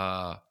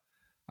 I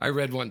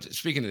read one,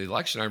 speaking of the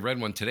election, I read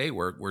one today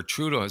where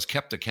Trudeau has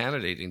kept a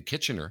candidate in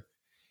Kitchener,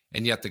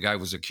 and yet the guy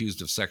was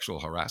accused of sexual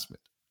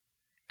harassment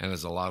and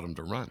has allowed him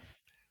to run.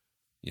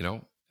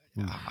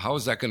 How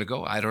is that going to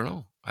go? I don't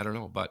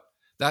know. But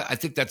I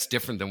think that's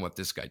different than what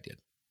this guy did.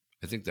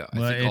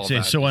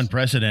 It's so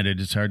unprecedented.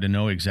 It's hard to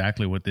know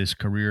exactly what this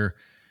career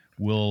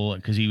will,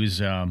 because he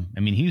was,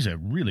 he's a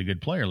really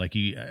good player. Like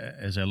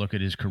as I look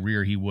at his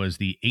career, he was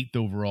the 8th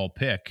overall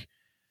pick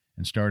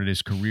and started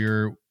his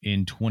career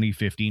in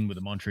 2015 with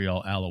the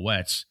Montreal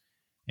Alouettes.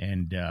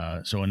 And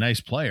so a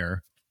nice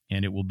player,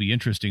 and it will be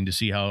interesting to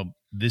see how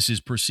this is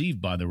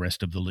perceived by the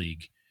rest of the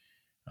league.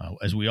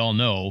 As we all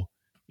know,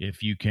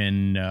 if you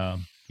can,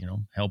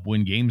 help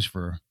win games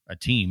for a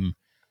team,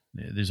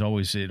 it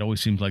always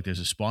seems like there's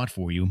a spot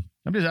for you.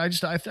 I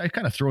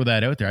kind of throw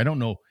that out there. I don't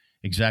know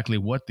exactly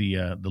what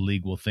the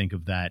league will think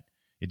of that.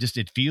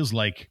 It feels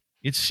like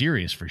it's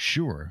serious for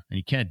sure, and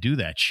you can't do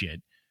that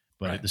shit.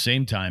 But right. At the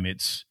same time,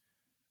 it's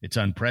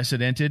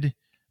unprecedented.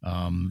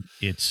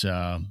 It's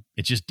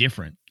just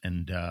different,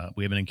 and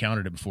we haven't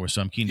encountered it before.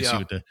 So I'm keen to see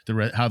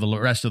what how the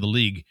rest of the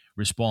league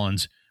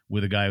responds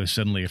with a guy who's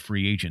suddenly a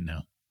free agent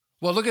now.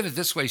 Well, look at it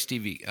this way,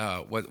 Stevie.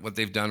 What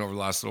they've done over the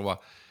last little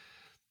while.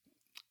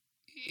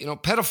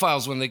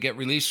 Pedophiles, when they get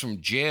released from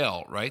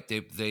jail, right?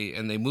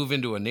 They move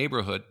into a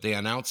neighborhood, they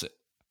announce it,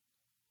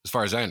 as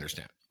far as I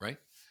understand, right?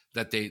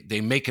 That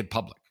they make it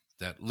public,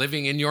 that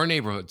living in your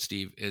neighborhood,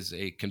 Steve, is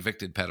a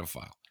convicted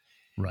pedophile.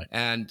 Right.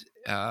 And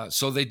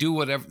so they do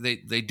whatever,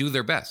 they do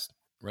their best,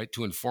 right,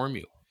 to inform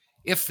you.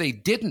 If they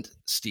didn't,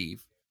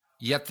 Steve,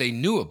 yet they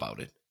knew about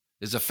it,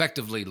 is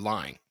effectively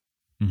lying.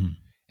 Mm-hmm.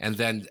 And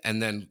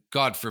then,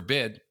 God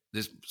forbid,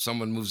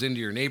 someone moves into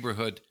your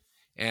neighborhood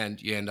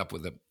and you end up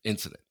with an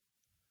incident.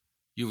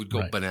 You would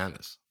go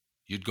bananas.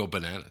 You'd go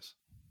bananas,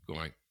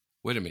 going,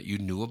 "Wait a minute, you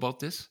knew about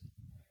this,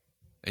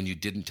 and you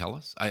didn't tell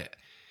us."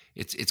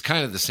 It's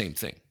kind of the same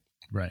thing,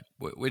 right?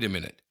 Wait a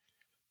minute,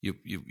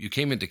 you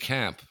came into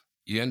camp,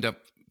 you end up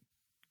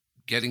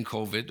getting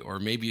COVID, or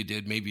maybe you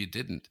did, maybe you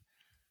didn't,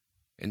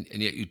 and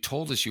yet you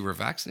told us you were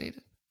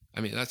vaccinated.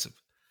 I mean, that's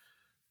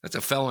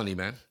a felony,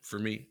 man. For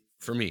me,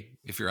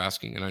 if you're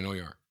asking, and I know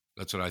you are.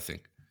 That's what I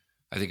think.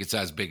 I think it's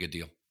as big a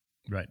deal,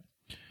 right?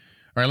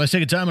 All right, let's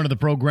take a time out of the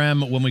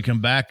program. When we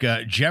come back,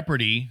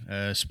 Jeopardy,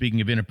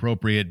 speaking of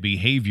inappropriate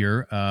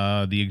behavior,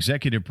 the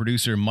executive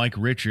producer, Mike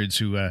Richards,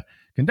 who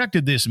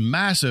conducted this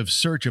massive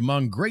search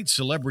among great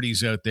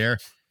celebrities out there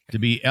to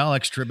be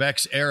Alex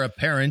Trebek's heir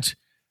apparent.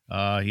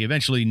 He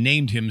eventually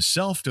named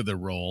himself to the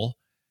role,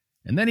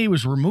 and then he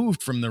was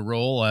removed from the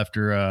role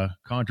after a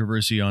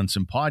controversy on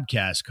some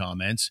podcast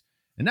comments,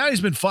 and now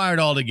he's been fired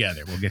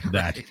altogether. We'll get to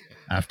that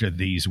after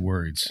these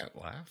words. Can't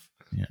laugh.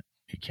 Yeah,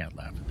 you can't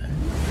laugh at that.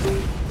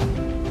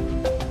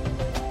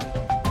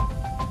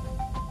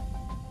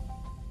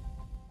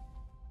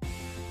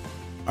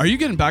 Are you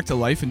getting back to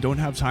life and don't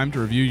have time to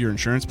review your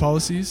insurance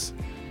policies?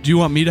 Do you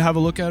want me to have a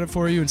look at it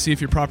for you and see if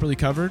you're properly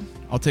covered?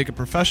 I'll take a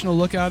professional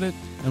look at it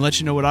and let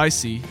you know what I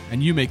see,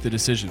 and you make the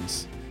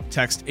decisions.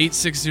 Text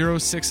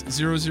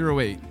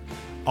 860-6008.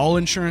 All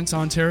Insurance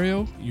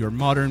Ontario, your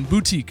modern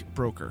boutique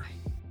broker.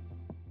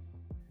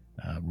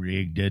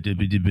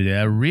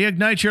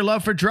 Reignite your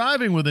love for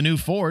driving with a new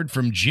Ford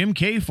from Jim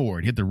K.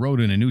 Ford. Hit the road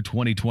in a new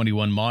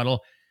 2021 model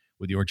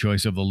with your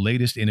choice of the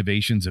latest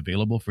innovations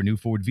available for new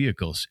Ford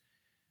vehicles.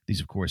 These,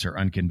 of course, are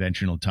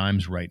unconventional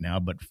times right now,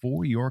 but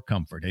for your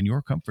comfort, and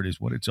your comfort is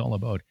what it's all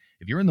about.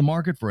 If you're in the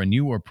market for a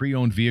new or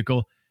pre-owned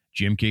vehicle,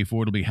 Jim K.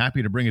 Ford will be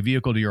happy to bring a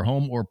vehicle to your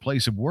home or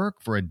place of work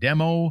for a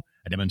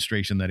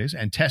demonstration that is,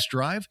 and test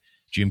drive.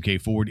 Jim K.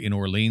 Ford in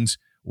Orleans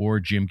or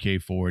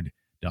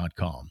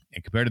jimkford.com.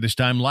 And compared to this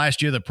time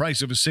last year, the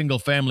price of a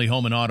single-family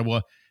home in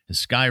Ottawa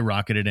has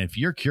skyrocketed. And if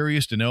you're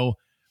curious to know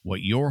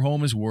what your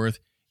home is worth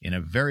in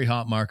a very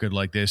hot market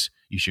like this,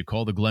 you should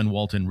call the Glenn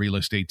Walton Real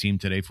Estate Team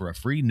today for a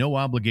free,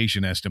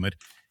 no-obligation estimate,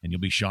 and you'll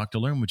be shocked to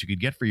learn what you could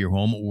get for your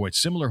home or what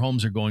similar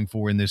homes are going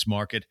for in this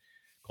market.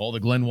 Call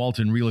the Glenn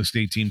Walton Real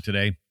Estate Team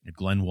today at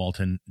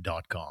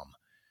glennwalton.com.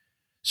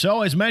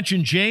 So, as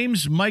mentioned,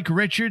 James, Mike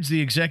Richards,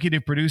 the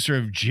executive producer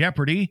of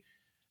Jeopardy,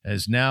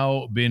 has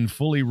now been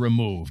fully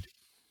removed.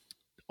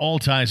 All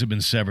ties have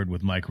been severed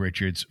with Mike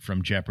Richards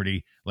from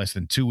Jeopardy less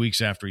than 2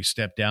 weeks after he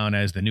stepped down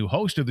as the new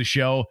host of the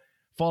show,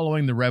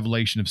 following the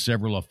revelation of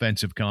several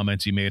offensive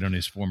comments he made on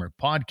his former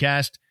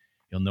podcast.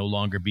 He'll no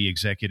longer be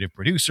executive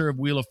producer of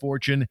Wheel of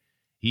Fortune.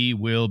 He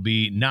will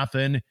be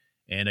nothing.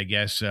 And I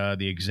guess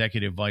the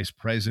executive vice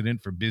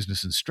president for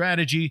business and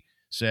strategy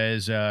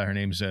says, her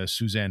name's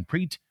Suzanne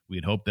Preet. We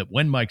had hoped that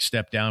when Mike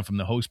stepped down from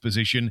the host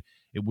position,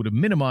 it would have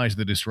minimized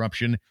the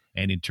disruption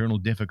and internal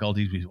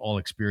difficulties we've all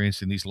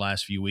experienced in these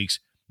last few weeks.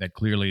 That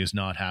clearly has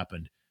not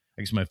happened.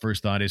 I guess my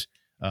first thought is,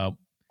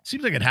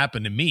 seems like it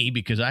happened to me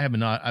because I've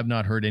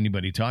not heard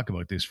anybody talk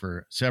about this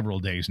for several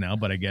days now,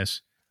 but I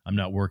guess I'm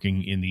not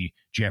working in the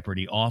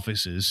Jeopardy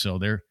offices, so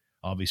they're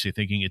obviously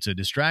thinking it's a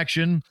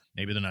distraction.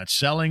 Maybe they're not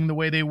selling the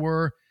way they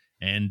were,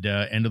 and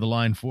end of the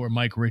line for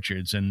Mike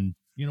Richards. And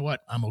you know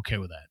what? I'm okay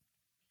with that.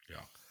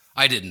 Yeah,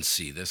 I didn't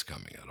see this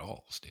coming at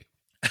all, Steve.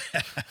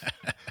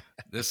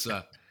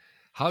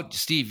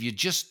 Steve, you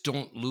just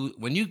don't lose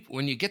when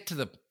you get to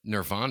the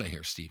nirvana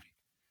here, Steve.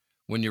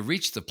 When you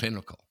reach the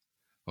pinnacle,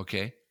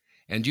 okay,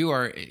 and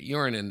you're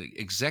in an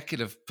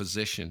executive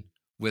position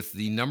with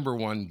the number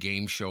one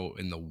game show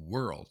in the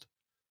world,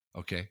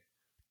 okay,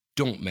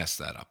 don't mess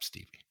that up,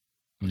 Stevie.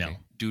 Okay? No,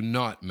 do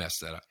not mess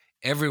that up.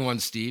 Everyone,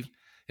 Steve,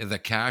 the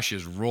cash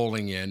is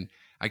rolling in.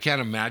 I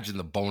can't imagine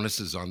the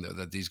bonuses on there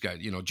that these guys,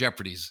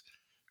 Jeopardy's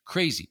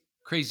crazy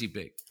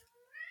big.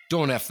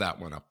 Don't F that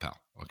one up, pal.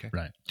 Okay.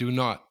 Right. Do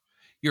not.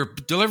 You're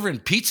delivering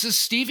pizzas,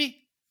 Stevie,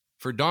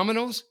 for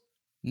Domino's.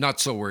 Not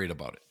so worried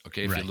about it.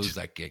 Okay. If you lose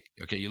that gig.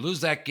 Okay. You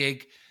lose that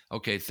gig.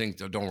 Okay.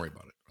 Don't worry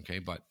about it. Okay.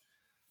 But,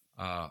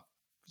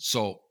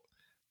 so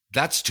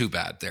that's too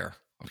bad there.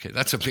 Okay.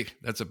 That's a big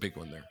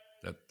one there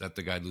that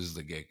the guy loses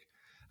the gig.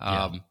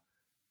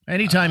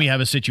 Anytime you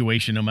have a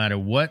situation, no matter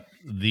what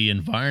the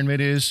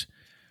environment is,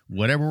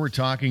 whatever we're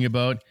talking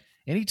about,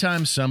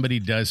 anytime somebody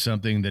does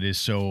something that is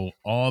so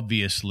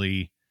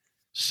obviously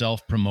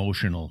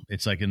self-promotional,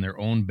 it's like in their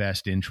own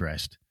best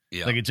interest.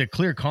 Yeah. Like it's a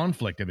clear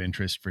conflict of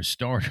interest for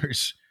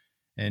starters.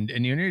 And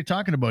you're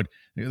talking about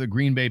the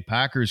Green Bay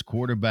Packers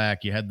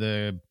quarterback. You had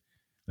the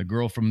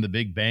girl from The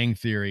Big Bang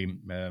Theory,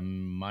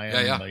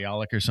 Maya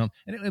Bialik or something.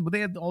 And they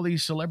had all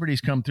these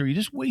celebrities come through. You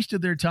just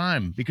wasted their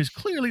time because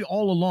clearly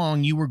all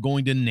along you were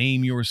going to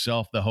name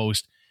yourself the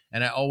host.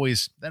 And that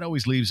always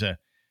leaves a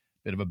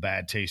bit of a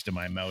bad taste in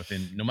my mouth,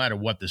 and no matter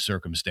what the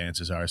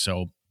circumstances are.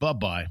 So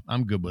bye-bye.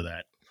 I'm good with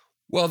that.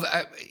 Well,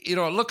 it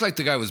looked like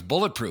the guy was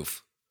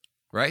bulletproof,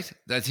 right?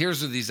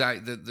 Here's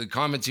the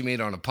comments he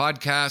made on a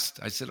podcast.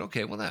 I said,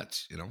 okay, well,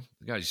 that's, the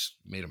guy's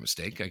made a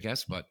mistake, I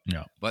guess. But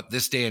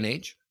this day and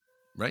age,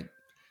 right?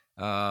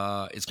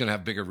 It's going to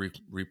have bigger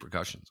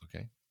repercussions,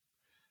 okay?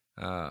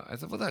 I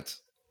thought,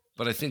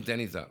 but I think then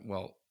he thought,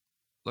 well,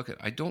 look,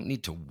 I don't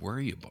need to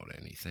worry about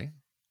anything.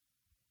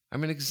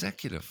 I'm an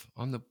executive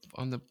on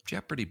the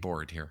Jeopardy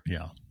board here.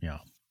 Yeah.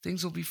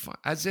 Things will be fine.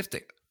 As if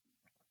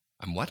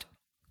I'm what?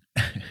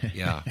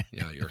 Yeah,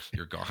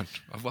 you're gone.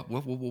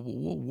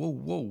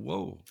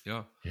 Whoa.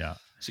 Yeah.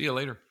 See you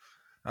later.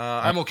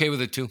 I'm okay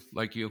with it too,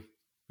 like you.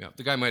 Yeah,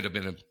 the guy might have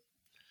been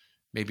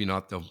maybe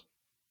not the.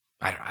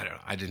 I don't know.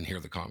 I didn't hear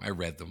the comment. I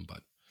read them,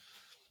 but.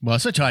 Well,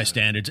 such high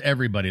standards.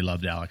 Everybody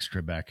loved Alex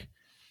Trebek.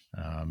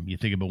 You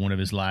think about one of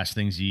his last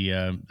things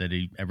that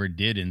he ever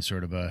did in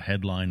sort of a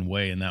headline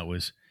way, and that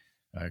was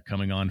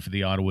coming on for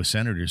the Ottawa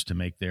Senators to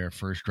make their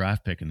first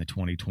draft pick in the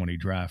 2020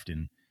 draft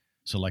and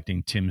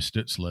selecting Tim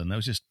Stützle. And that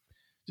was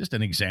just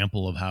an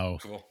example of how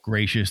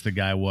gracious the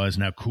guy was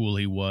and how cool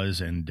he was.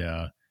 And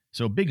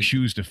so big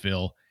shoes to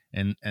fill.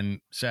 And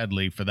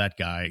sadly for that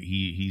guy,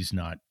 he's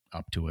not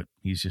up to it.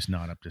 He's just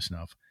not up to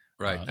snuff.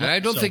 Right. And I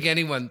don't think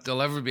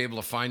they'll ever be able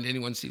to find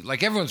anyone.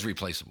 Like everyone's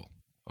replaceable.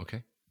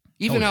 Okay.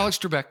 Even Alex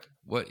Trebek,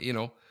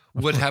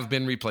 would have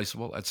been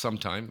replaceable at some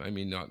time. I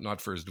mean,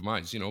 not for his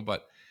demise,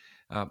 but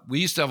We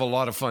used to have a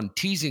lot of fun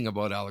teasing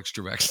about Alex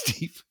Trebek,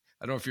 Steve.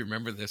 I don't know if you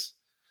remember this.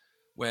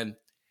 When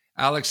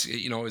Alex,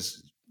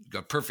 is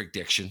got perfect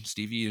diction,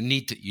 Stevie. You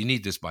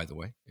need this, by the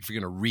way, if you're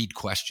going to read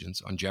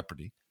questions on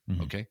Jeopardy.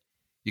 Mm-hmm. Okay,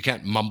 you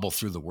can't mumble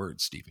through the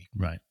words, Stevie.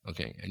 Right.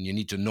 Okay, and you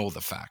need to know the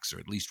facts or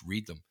at least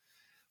read them.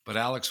 But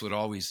Alex would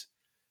always,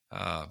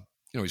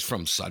 he's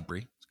from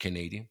Sudbury,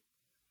 Canadian.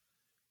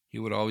 He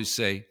would always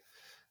say,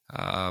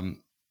 "No,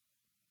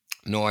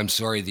 I'm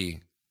sorry. The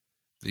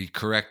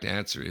correct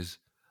answer is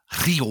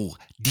Rio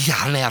de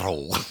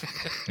Janeiro."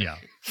 Yeah.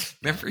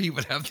 Remember, he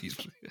would have these.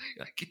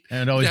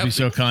 And it'd always be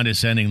so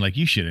condescending, like,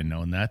 you should have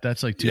known that.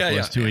 That's like 2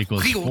 plus 2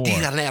 equals 4. Rio de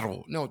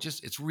Janeiro. No,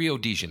 it's Rio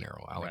de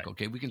Janeiro, Alec. Right.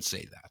 Okay, we can say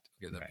that.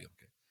 Okay, that'd be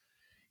okay.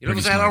 It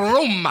was at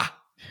Roma.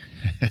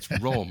 It's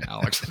Rome,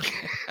 Alex.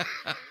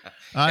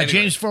 Anyway.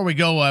 James, before we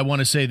go, I want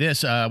to say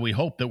this. We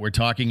hope that we're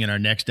talking in our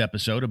next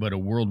episode about a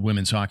World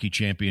Women's Hockey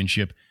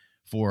Championship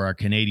for our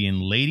Canadian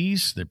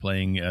ladies. They're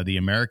playing the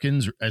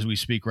Americans as we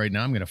speak right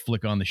now. I'm going to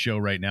flick on the show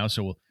right now,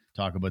 so we'll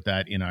talk about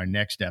that in our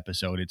next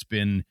episode. It's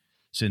been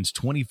since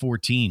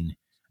 2014.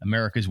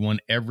 America's won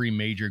every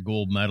major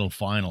gold medal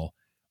final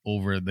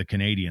over the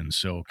Canadians.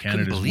 So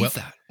Canada's believe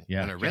that. Yeah,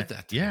 when I read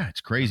that. Yeah,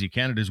 it's crazy.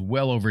 Canada's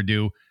well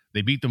overdue.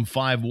 They beat them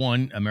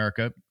 5-1.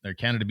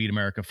 Canada beat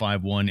America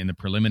 5-1 in the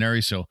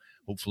preliminary. So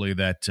hopefully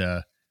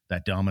that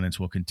dominance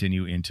will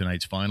continue in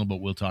tonight's final.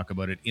 But we'll talk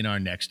about it in our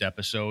next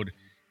episode.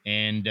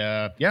 And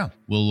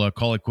we'll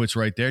call it quits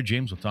right there.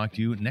 James, we'll talk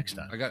to you next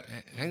time.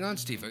 Hang on,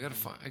 Steve. I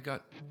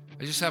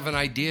just have an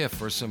idea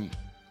for some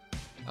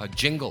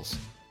jingles.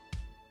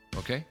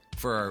 Okay,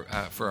 for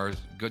our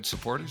good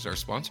supporters, our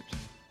sponsors.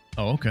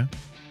 Oh, okay.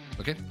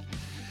 Okay.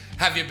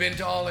 Have you been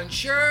to All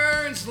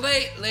Insurance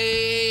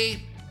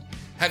lately?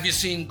 Have you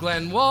seen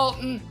Glenn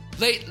Walton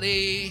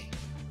lately?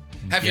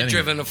 Have you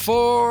driven a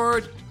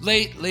Ford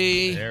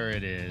lately? There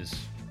it is.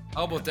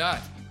 How about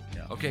that?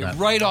 Yeah, okay,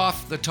 right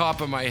off the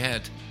top of my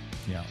head.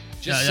 Yeah.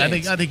 I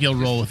think he'll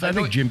roll with that. I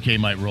think Jim K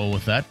might roll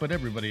with that, but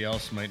everybody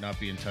else might not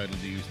be entitled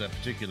to use that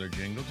particular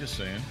jingle. Just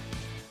saying.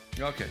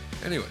 Okay.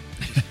 Anyway,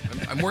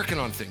 I'm working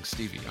on things,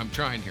 Stevie. I'm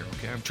trying here.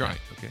 Okay, I'm trying.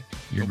 Okay.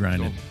 You're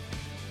grinding.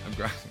 I'm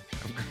grinding.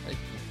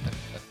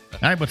 All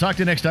right, we'll talk to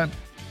you next time.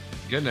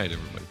 Good night,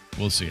 everybody.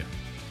 We'll see you.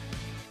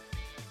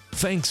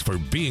 Thanks for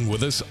being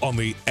with us on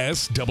the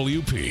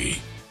SWP.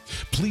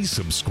 Please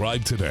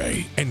subscribe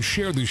today and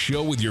share the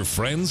show with your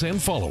friends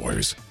and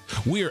followers.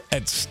 We're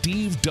at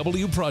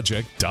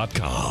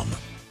stevewproject.com.